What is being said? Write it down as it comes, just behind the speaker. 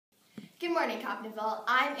Good morning, Coppinville.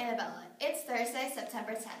 I'm Annabella. It's Thursday,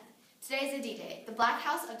 September 10th. Today's a D-Day. The Black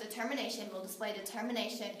House of Determination will display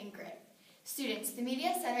determination and grit. Students, the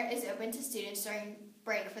Media Center is open to students during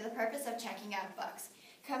break for the purpose of checking out books.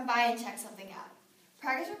 Come by and check something out.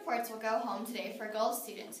 Progress reports will go home today for gold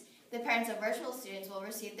students. The parents of virtual students will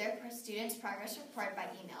receive their students' progress report by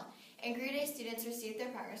email, and Grade A students received their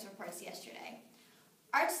progress reports yesterday.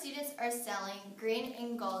 Art students are selling green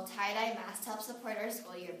and gold tie-dye masks to help support our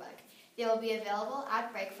school yearbook. They will be available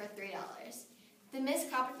at break for $3. The Miss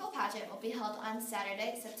Coppinville pageant will be held on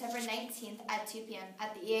Saturday, September 19th at 2 p.m.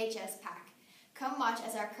 at the EHS PAC. Come watch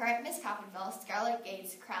as our current Miss Coppinville, Scarlett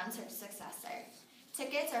Gates, crowns her successor.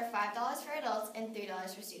 Tickets are $5 for adults and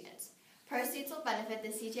 $3 for students. Proceeds will benefit the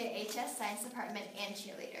CJHS Science Department and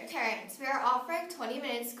cheerleaders. Parents, we are offering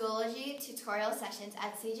 20-minute Schoology tutorial sessions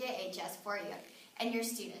at CJHS for you and your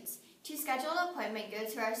students. To schedule an appointment, go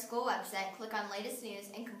to our school website, click on Latest News,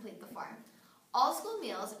 and complete the form. All school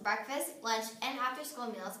meals, breakfast, lunch, and after-school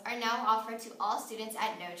meals are now offered to all students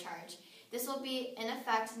at no charge. This will be in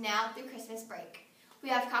effect now through Christmas break. We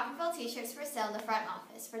have Coppinville t-shirts for sale in the front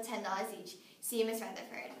office for $10 each. See you, Ms.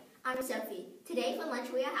 Rutherford. I'm Sophie. Today for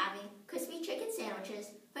lunch we are having crispy chicken sandwiches,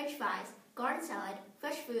 french fries, garden salad,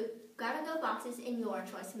 fresh fruit, grab-and-go boxes, and your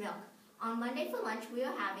choice milk. On Monday for lunch we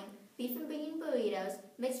are having beef and bean burritos,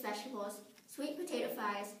 mixed vegetables, sweet potato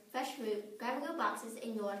fries, fresh fruit, grab-and-go boxes,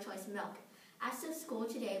 and your choice milk. After school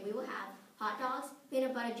today we will have hot dogs,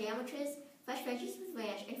 peanut butter sandwiches, fresh veggies with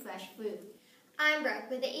ranch, and fresh fruit. I'm Brooke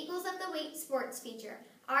with the Eagles of the Week sports feature.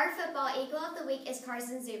 Our football Eagle of the Week is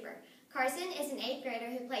Carson Zuber. Carson is an 8th grader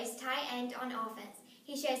who plays tight end on offense.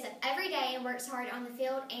 He shows up every day and works hard on the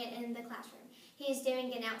field and in the classroom. He is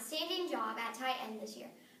doing an outstanding job at tight end this year.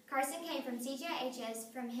 Carson came from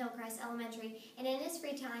CJHS from Hillcrest Elementary, and in his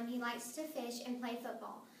free time he likes to fish and play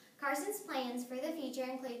football. Carson's plans for the future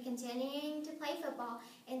include continuing to play football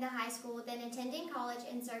in the high school, then attending college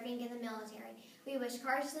and serving in the military. We wish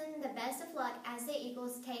Carson the best of luck as the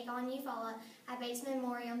Eagles take on Eufaula at Bates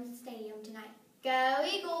Memorial Stadium tonight. Go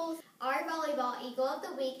Eagles! Our volleyball Eagle of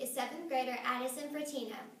the Week is 7th grader Addison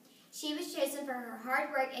Fratino. She was chosen for her hard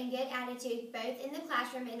work and good attitude both in the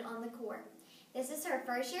classroom and on the court. This is her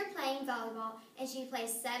first year playing volleyball, and she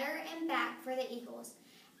plays setter and back for the Eagles.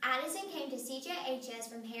 Addison came to CJHS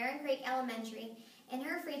from Heron Creek Elementary. In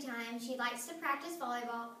her free time, she likes to practice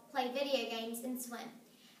volleyball, play video games, and swim.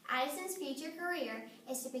 Addison's future career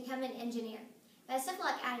is to become an engineer. Best of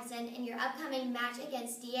luck, Addison, in your upcoming match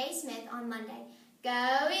against D.A. Smith on Monday.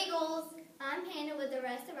 Go Eagles! I'm Hannah with the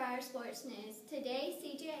rest of our sports news. Today,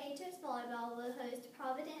 CJHS Volleyball will host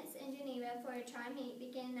Providence in Geneva for a tri-meet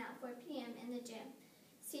beginning at 4 p.m. in the gym.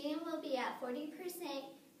 Seating will be at 40%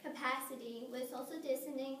 capacity with social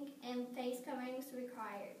distancing and face coverings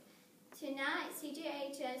required. Tonight,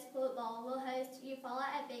 CJHS Football will host Eufaula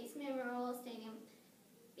at Bates Memorial Stadium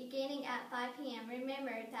beginning at 5 p.m.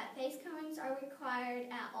 Remember that face coverings are required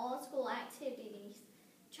at all school activities.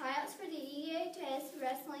 Tryouts for the EHS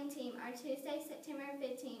wrestling team are Tuesday, September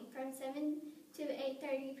 15th from 7 to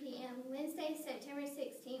 8:30 p.m., Wednesday, September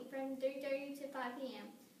 16th from 3:30 to 5 p.m.,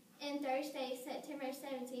 and Thursday, September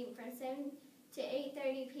 17th from 7 to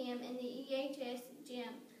 8:30 p.m. in the EHS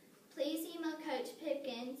gym. Please email Coach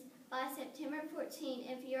Pipkins by September 14th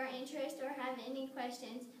if you are interested or have any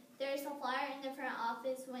questions. There is a flyer in the front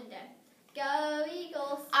office window. Go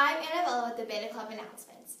Eagles! I'm Annabella with the Beta Club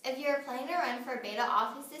announcements. If you are planning to run for Beta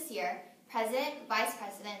office this year, president, vice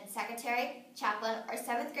president, secretary, chaplain, or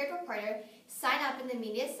 7th grade reporter, sign up in the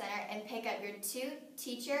Media Center and pick up your 2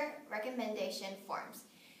 teacher recommendation forms.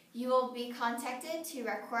 You will be contacted to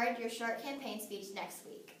record your short campaign speech next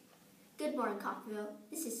week. Good morning, Coppinville.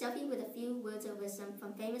 This is Sophie with a few words of wisdom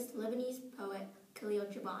from famous Lebanese poet Khalil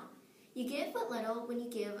Gibran. You give but little when you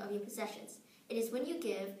give of your possessions. It is when you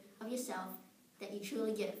give of yourself that you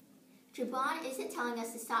truly give. Gibran isn't telling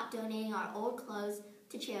us to stop donating our old clothes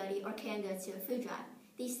to charity or canned goods to a food drive.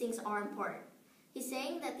 These things are important. He's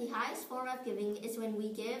saying that the highest form of giving is when we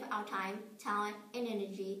give our time, talent, and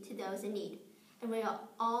energy to those in need. And we are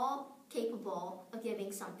all capable of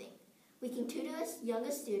giving something. We can tutor a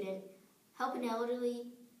younger student, help an elderly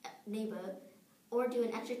neighbor, or do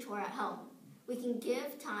an extra chore at home. We can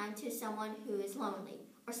give time to someone who is lonely,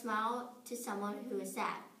 or smile to someone who is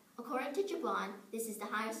sad. According to Gibran, this is the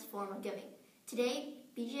highest form of giving. Today,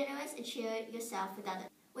 be generous and share yourself with others.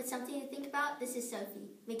 With something to think about, this is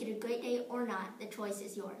Sophie. Make it a great day or not, the choice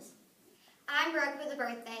is yours. I'm Brooke with the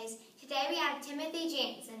birthdays. Today we have Timothy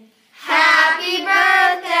Jansen. Happy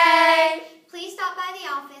birthday! Please stop by the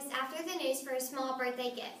office after the news for a small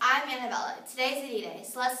birthday gift. I'm Annabella. Today's a D-Day,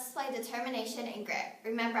 so let's display determination and grit.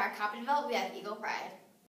 Remember, at Coppinville, we have Eagle Pride.